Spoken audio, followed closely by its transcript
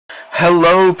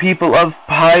Hello, people of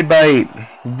PieBite.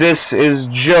 This is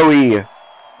Joey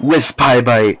with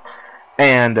PieBite,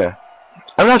 and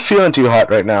I'm not feeling too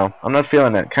hot right now. I'm not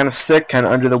feeling it. Kind of sick, kind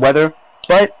of under the weather,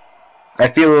 but I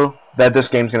feel that this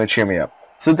game's going to cheer me up.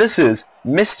 So this is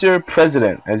Mr.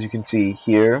 President, as you can see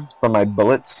here from my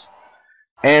bullets,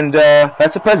 and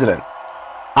that's the President.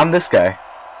 I'm this guy,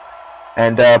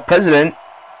 and President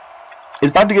is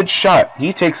about to get shot.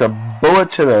 He takes a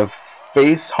bullet to the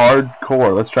face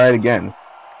hardcore. Let's try it again.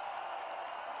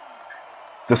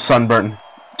 The sunburn.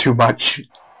 Too much.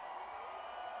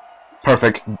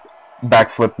 Perfect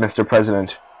backflip, Mr.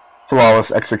 President.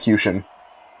 Flawless execution.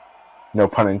 No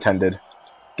pun intended.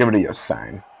 Give it a yo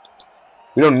sign.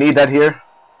 We don't need that here.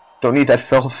 Don't need that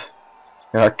filth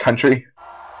in our country.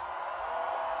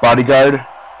 Bodyguard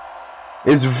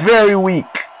is very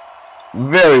weak.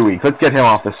 Very weak. Let's get him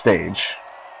off the stage.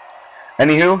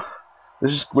 Anywho, we're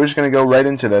just gonna go right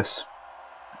into this.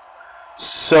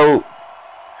 So,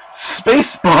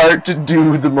 spacebar to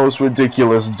do the most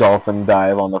ridiculous dolphin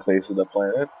dive on the face of the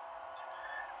planet,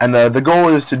 and the goal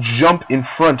is to jump in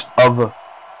front of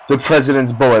the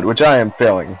President's bullet, which I am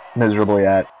failing miserably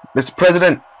at. Mr.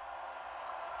 President,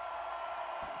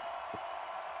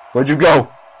 where'd you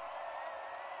go?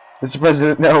 Mr.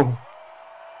 President, no.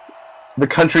 The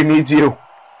country needs you.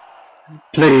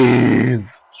 Please.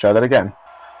 Let's try that again.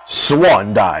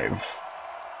 Swan dive.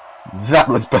 That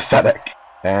was pathetic.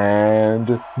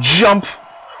 And jump.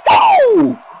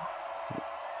 Woo!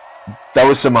 That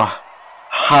was some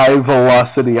high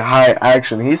velocity, high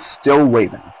action. He's still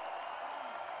waiting.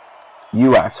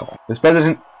 You asshole. Mr.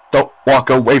 President, don't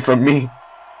walk away from me.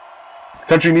 The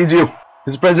country needs you.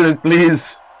 Mr. President,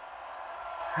 please.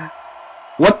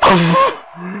 What the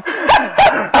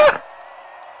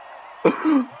What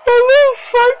the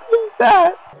fuck was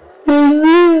that?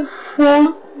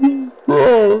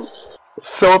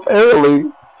 So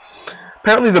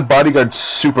apparently the bodyguard's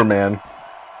Superman.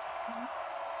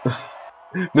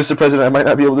 Mr. President, I might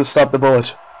not be able to stop the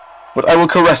bullet, but I will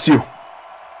caress you.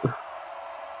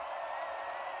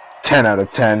 10 out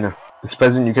of 10. Mr.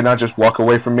 President, you cannot just walk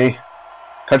away from me.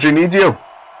 Country needs you.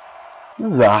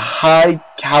 This is a high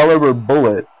caliber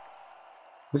bullet.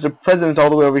 Mr. President's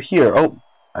all the way over here. Oh,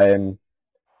 I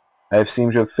have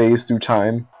seemed to have phased through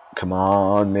time. Come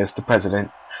on, Mr.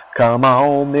 President. Come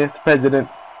on, Mr. President.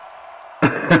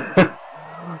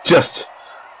 Just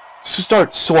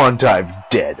start swan dive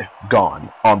dead.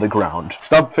 Gone. On the ground.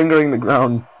 Stop fingering the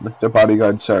ground, Mr.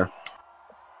 Bodyguard, sir.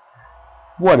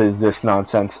 What is this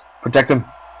nonsense? Protect him.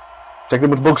 Protect him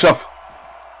with the bookshelf.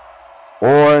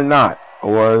 Or not.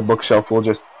 Or the bookshelf will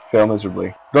just fail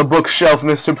miserably. The bookshelf,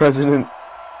 Mr. President.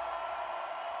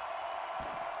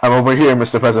 I'm over here,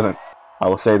 Mr. President. I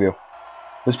will save you.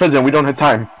 Mr. President, we don't have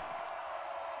time.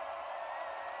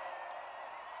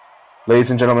 Ladies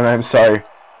and gentlemen, I am sorry,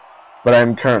 but I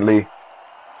am currently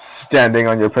standing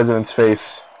on your President's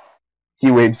face. He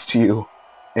waves to you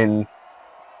in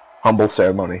humble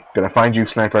ceremony. Gonna find you,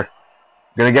 sniper.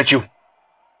 Gonna get you.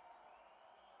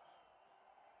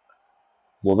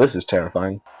 Well, this is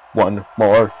terrifying. One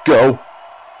more, go!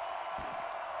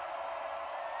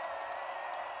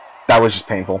 That was just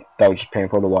painful. That was just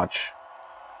painful to watch.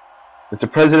 Mr.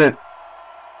 President,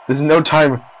 this is no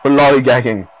time for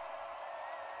lollygagging.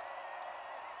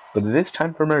 But it is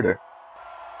time for murder.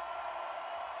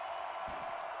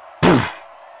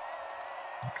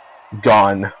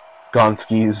 Gone. Gone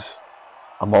skis.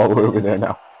 I'm all the way over there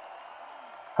now.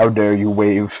 How dare you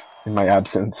wave in my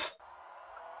absence.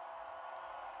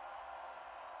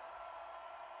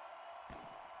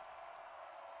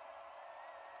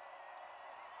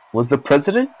 Was the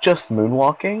President just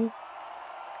moonwalking?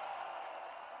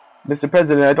 Mr.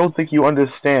 President, I don't think you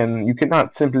understand. You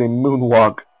cannot simply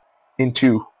moonwalk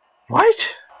into...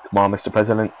 What? Come on, Mr.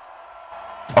 President.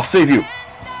 I'll save you.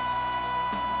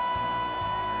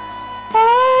 I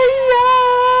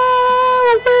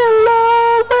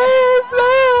will always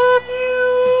love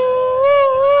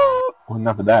you. Well,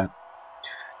 enough of that.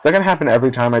 Is that going to happen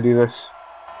every time I do this?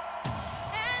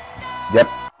 Yep,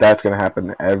 that's going to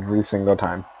happen every single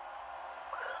time.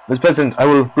 Mr. President, I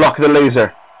will block the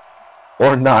laser.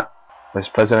 Or not.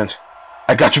 Mr. President,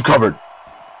 I got you covered.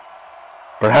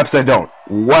 Perhaps I don't.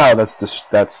 Wow, that's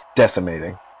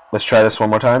decimating. Let's try this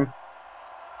one more time.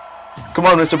 Come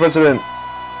on, Mr. President.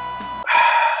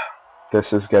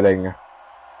 This is getting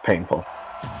painful.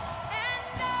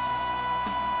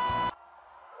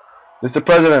 Mr.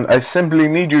 President, I simply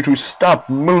need you to stop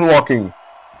moonwalking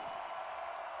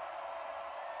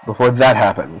before that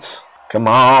happens. Come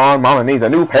on, Mama needs a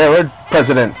new pair of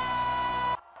president.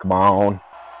 Come on.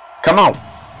 Come on.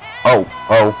 Oh.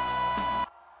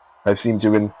 I seem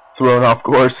to have been thrown off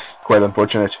course. Quite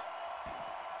unfortunate.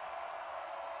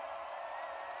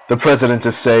 The president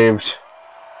is saved.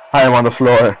 I am on the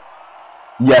floor.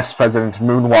 Yes, President,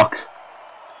 moonwalk.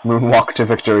 Moonwalk to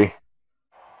victory.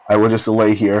 I will just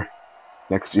lay here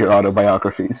next to your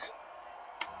autobiographies.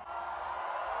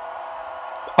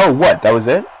 Oh, what? That was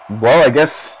it? Well, I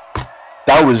guess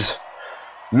that was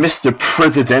Mr.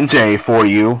 Presidente for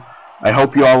you. I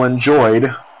hope you all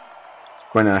enjoyed.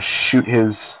 Gonna shoot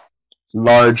his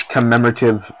large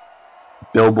commemorative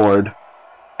billboard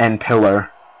and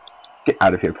pillar. Get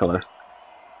out of here, pillar.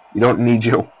 We don't need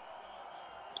you.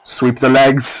 Sweep the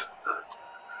legs.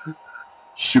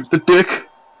 Shoot the dick.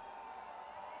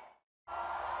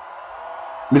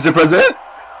 Mr. President?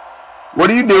 What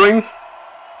are you doing?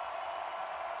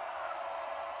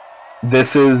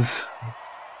 This is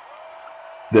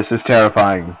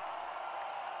terrifying.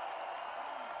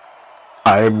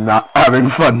 I'm not having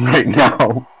fun right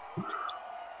now.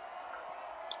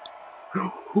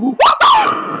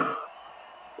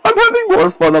 I'm having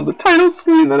more fun on the title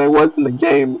screen than I was in the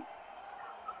game.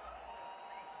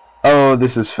 Oh,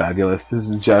 this is fabulous. This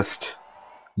is just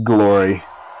glory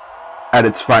at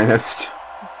its finest.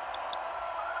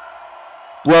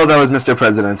 Well, that was Mr.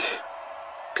 President.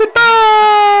 Goodbye!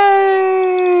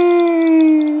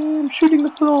 I'm shooting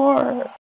the floor.